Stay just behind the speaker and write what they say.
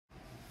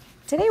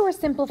Today we're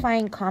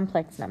simplifying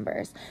complex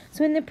numbers.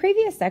 So in the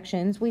previous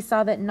sections, we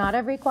saw that not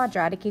every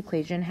quadratic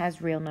equation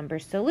has real number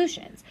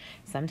solutions.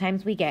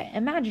 Sometimes we get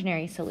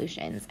imaginary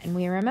solutions. And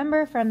we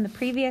remember from the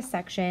previous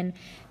section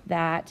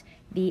that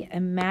the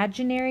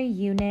imaginary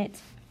unit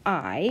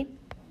I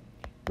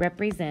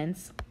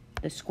represents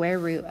the square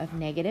root of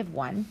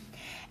 -1.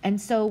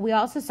 And so we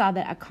also saw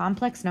that a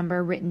complex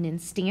number written in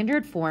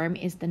standard form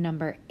is the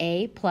number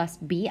a plus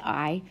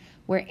bi,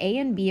 where a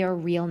and b are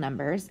real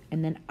numbers,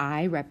 and then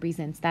I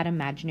represents that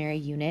imaginary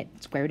unit,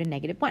 square root of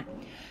 -1.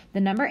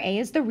 The number a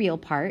is the real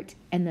part,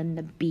 and then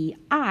the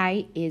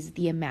bi is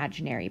the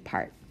imaginary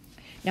part.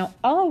 Now,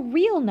 all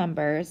real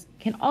numbers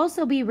can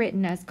also be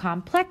written as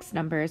complex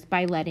numbers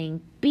by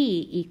letting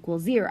b equal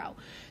 0.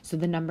 So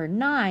the number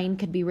 9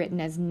 could be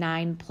written as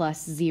 9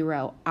 plus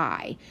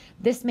 0i.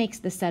 This makes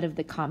the set of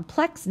the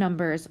complex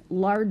numbers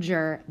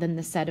larger than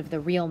the set of the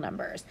real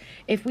numbers.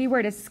 If we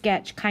were to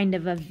sketch kind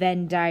of a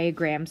Venn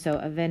diagram, so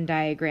a Venn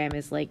diagram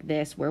is like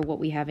this, where what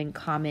we have in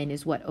common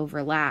is what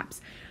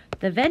overlaps.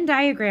 The Venn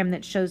diagram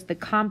that shows the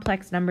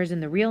complex numbers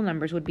and the real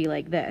numbers would be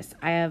like this.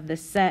 I have the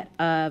set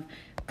of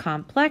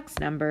complex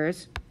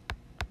numbers,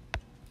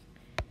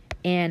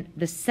 and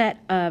the set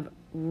of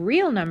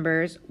real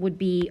numbers would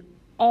be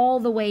all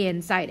the way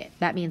inside it.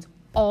 That means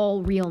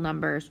all real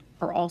numbers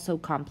are also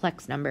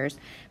complex numbers,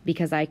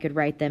 because I could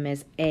write them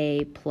as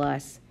a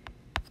plus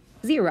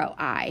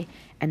 0i,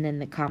 and then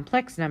the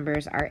complex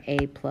numbers are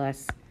a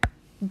plus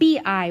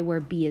bi,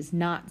 where b is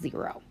not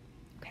 0.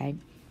 Okay.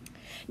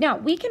 Now,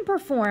 we can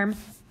perform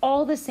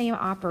all the same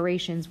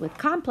operations with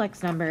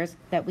complex numbers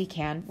that we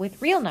can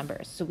with real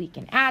numbers. So we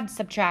can add,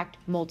 subtract,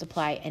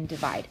 multiply, and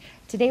divide.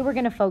 Today we're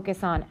going to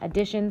focus on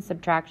addition,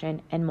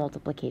 subtraction, and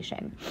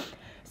multiplication.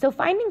 So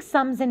finding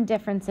sums and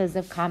differences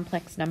of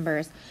complex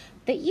numbers,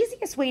 the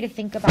easiest way to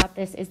think about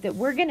this is that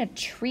we're going to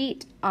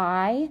treat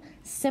I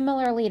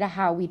similarly to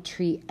how we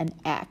treat an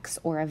x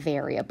or a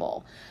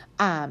variable.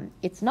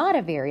 It's not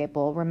a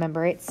variable.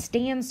 Remember, it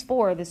stands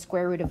for the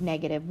square root of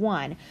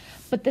 -1.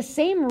 But the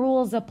same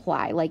rules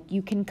apply. Like,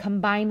 you can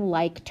combine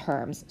like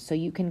terms. So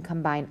you can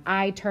combine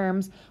I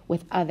terms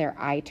with other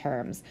I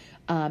terms.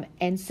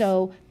 And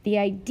so the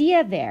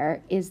idea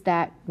there is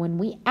that when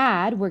we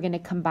add, we're going to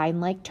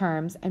combine like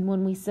terms. And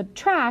when we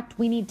subtract,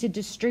 we need to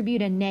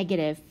distribute a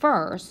negative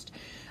first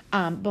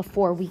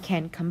before we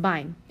can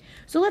combine.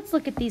 So let's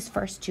look at these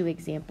first two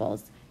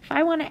examples. If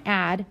I want to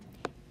add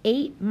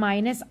 8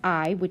 minus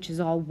I, which is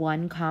all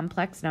one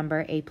complex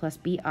number, a plus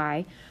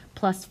bi,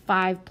 plus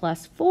 5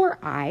 plus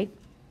 4i.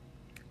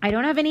 I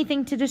don't have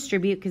anything to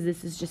distribute because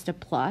this is just a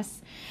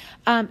plus.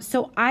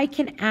 So I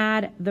can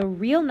add the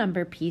real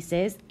number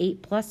pieces,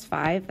 8 plus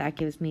 5, that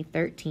gives me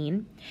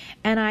 13.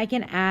 And I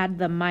can add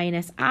the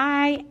minus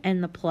I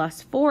and the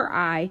plus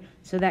 4i,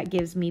 so that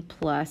gives me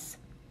plus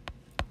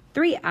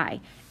 3i.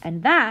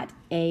 And that,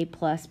 a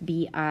plus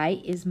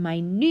bi, is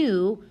my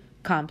new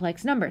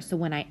complex number. So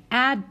when I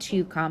add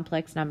two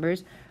complex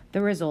numbers,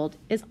 the result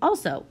is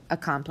also a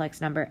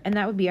complex number, and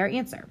that would be our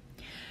answer.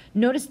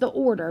 Notice the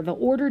order. The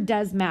order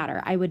does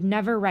matter. I would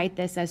never write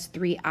this as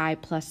 3i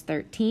plus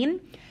 13,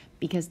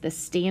 because the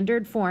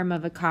standard form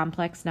of a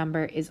complex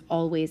number is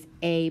always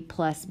a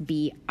plus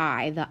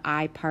bi. The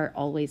I part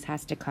always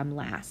has to come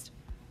last.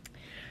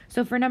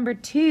 So for number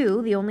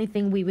 2, the only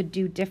thing we would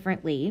do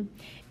differently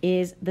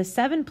is the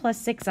 7 plus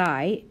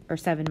 6i, or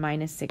 7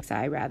 minus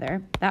 6i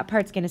rather, that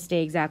part's going to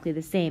stay exactly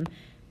the same.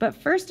 But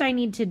first I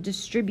need to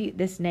distribute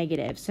this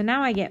negative. So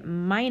now I get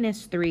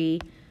minus 3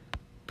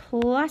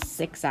 plus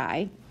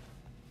 6i.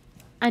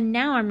 And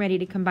now I'm ready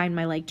to combine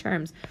my like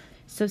terms.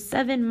 So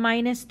 7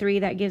 minus 3,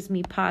 that gives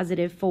me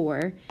positive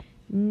 4.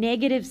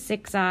 Negative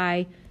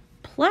 6i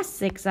plus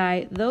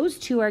 6i, those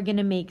two are going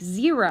to make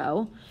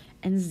 0.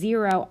 And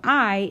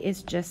 0i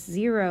is just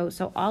 0.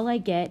 So all I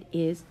get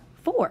is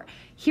 4.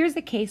 Here's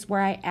a case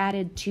where I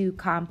added two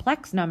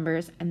complex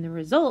numbers and the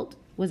result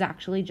was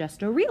actually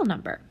just a real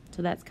number.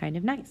 So that's kind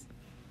of nice.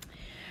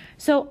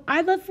 So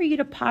I'd love for you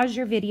to pause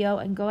your video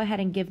and go ahead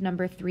and give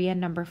number 3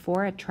 and number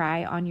 4 a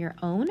try on your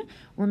own.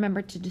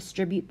 Remember to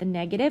distribute the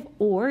negative,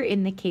 or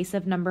in the case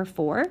of number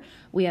 4,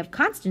 we have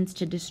constants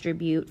to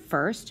distribute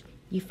first.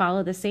 You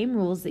follow the same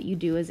rules that you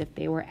do as if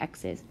they were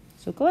x's.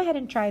 So go ahead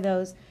and try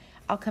those.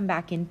 I'll come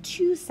back in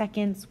 2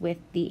 seconds with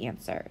the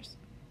answers.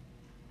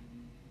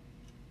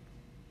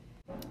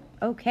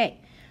 Okay,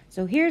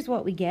 so here's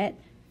what we get.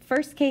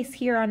 First case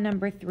here on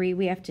number 3,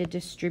 we have to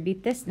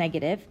distribute this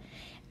negative.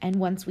 And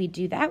once we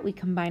do that, we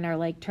combine our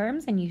like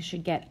terms, and you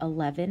should get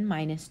 11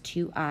 minus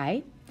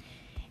 2i.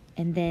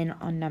 And then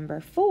on number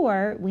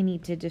 4, we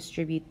need to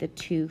distribute the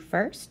 2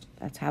 first.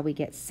 That's how we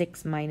get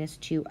 6 minus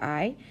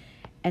 2i.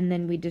 And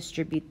then we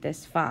distribute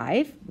this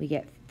 5. We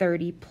get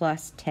 30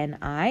 plus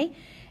 10i.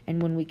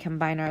 And when we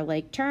combine our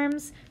like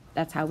terms,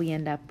 that's how we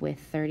end up with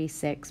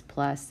 36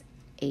 plus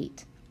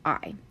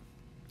 8i.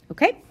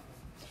 Okay?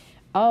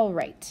 All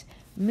right.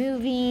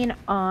 Moving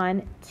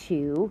on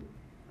to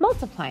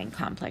multiplying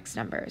complex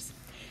numbers.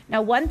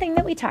 Now, one thing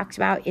that we talked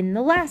about in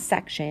the last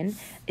section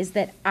is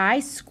that I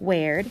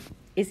squared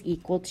is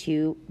equal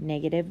to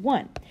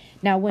 -1.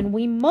 Now, when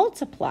we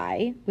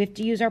multiply, we have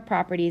to use our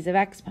properties of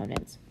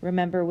exponents.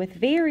 Remember, with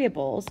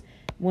variables,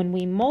 when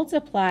we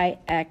multiply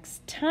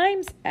x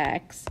times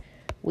x,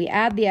 we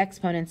add the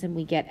exponents and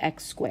we get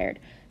x squared.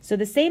 So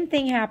the same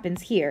thing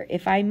happens here.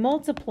 If I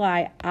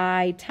multiply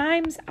I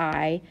times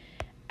I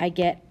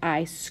get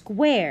I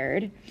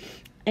squared.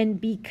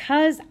 And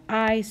because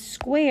I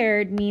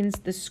squared means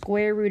the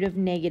square root of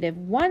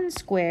 -1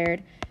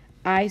 squared,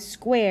 I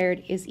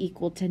squared is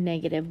equal to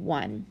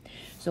 -1.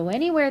 So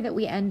anywhere that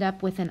we end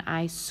up with an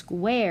I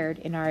squared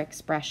in our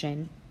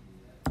expression,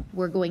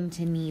 we're going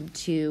to need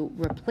to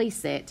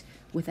replace it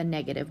with a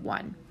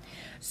 -1.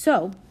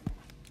 So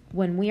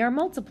when we are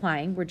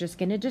multiplying, we're just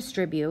going to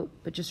distribute,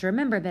 but just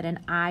remember that an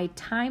I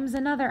times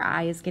another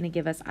I is going to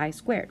give us I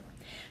squared.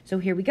 So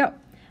here we go.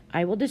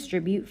 I will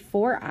distribute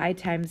 4I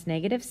times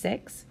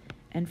 -6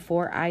 and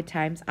 4I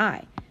times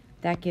I.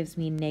 That gives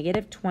me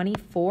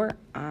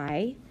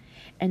 -24I.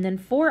 And then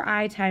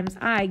 4I times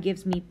I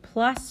gives me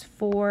plus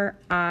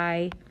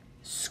 4I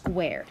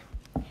squared.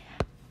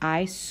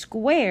 I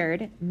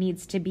squared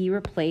needs to be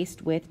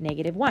replaced with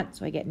 -1.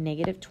 So I get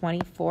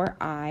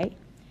 -24I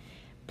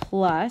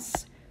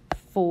plus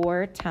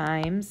 4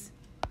 times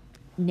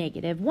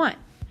 -1.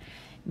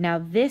 Now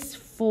this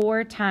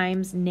 4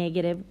 times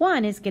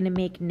 -1 is going to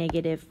make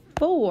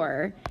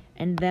 -4,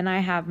 and then I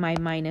have my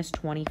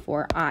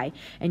 -24I.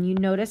 And you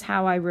notice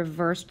how I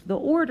reversed the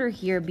order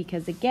here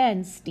because,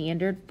 again,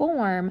 standard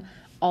form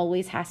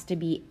always has to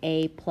be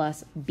A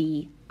plus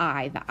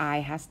BI. The I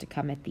has to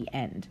come at the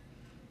end.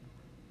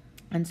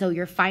 And so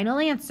your final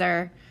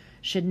answer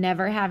should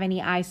never have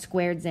any I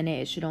squareds in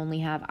it. It should only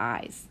have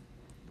I's.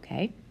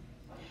 Okay?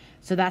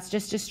 So that's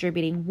just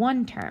distributing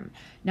one term.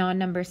 Now on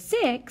number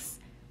 6,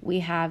 we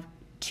have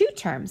 2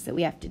 terms that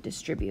we have to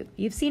distribute.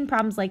 You've seen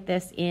problems like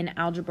this in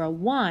Algebra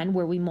 1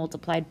 where we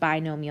multiplied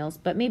binomials,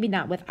 but maybe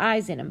not with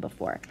i's in them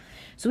before.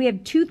 So we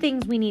have 2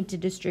 things we need to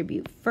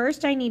distribute.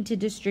 First, I need to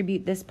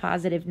distribute this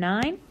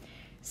 +9.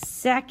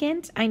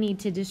 Second, I need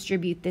to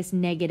distribute this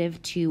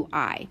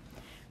 -2i.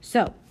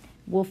 So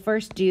we'll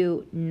first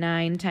do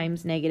 9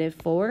 times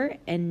 -4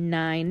 and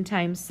 9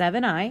 times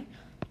 7i.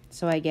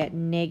 So I get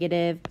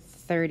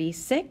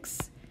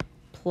 -36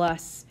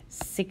 plus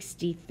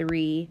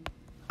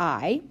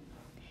 63i.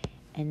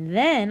 And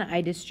then I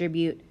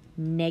distribute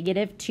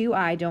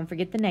 -2i, don't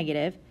forget the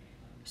negative.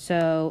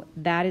 So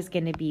that is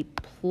going to be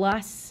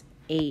plus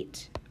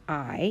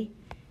 8i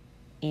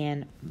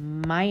and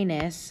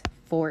minus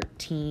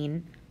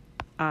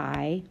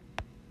 14i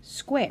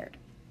squared.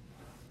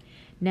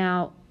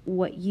 Now,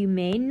 what you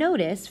may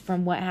notice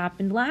from what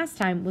happened last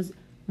time was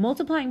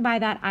multiplying by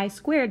that I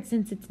squared,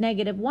 since it's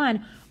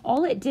 -1,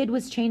 all it did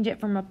was change it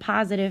from a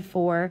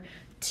 +4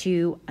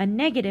 to a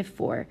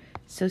 -4.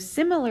 So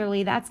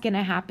similarly, that's going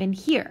to happen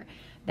here.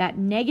 That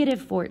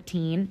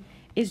 -14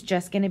 is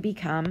just going to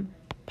become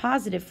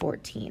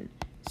 +14.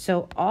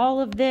 So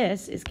all of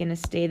this is going to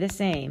stay the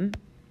same,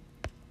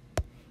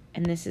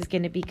 and this is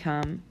going to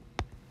become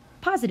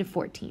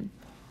 +14.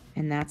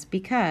 And that's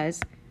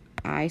because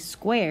I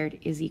squared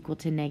is equal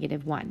to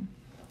 -1.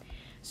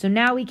 So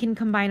now we can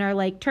combine our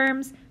like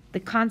terms. The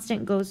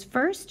constant goes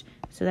first,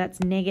 so that's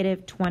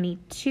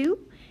 -22.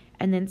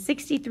 And then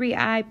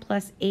 63i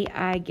plus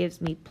 8i gives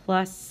me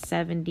plus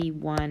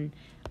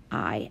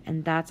 71i.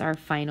 And that's our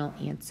final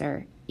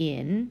answer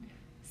in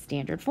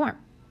standard form.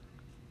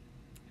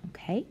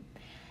 Okay?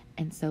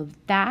 And so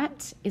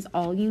that is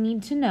all you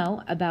need to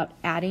know about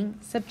adding,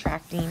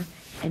 subtracting,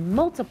 and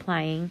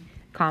multiplying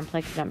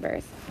complex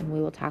numbers. And we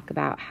will talk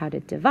about how to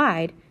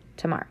divide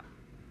tomorrow.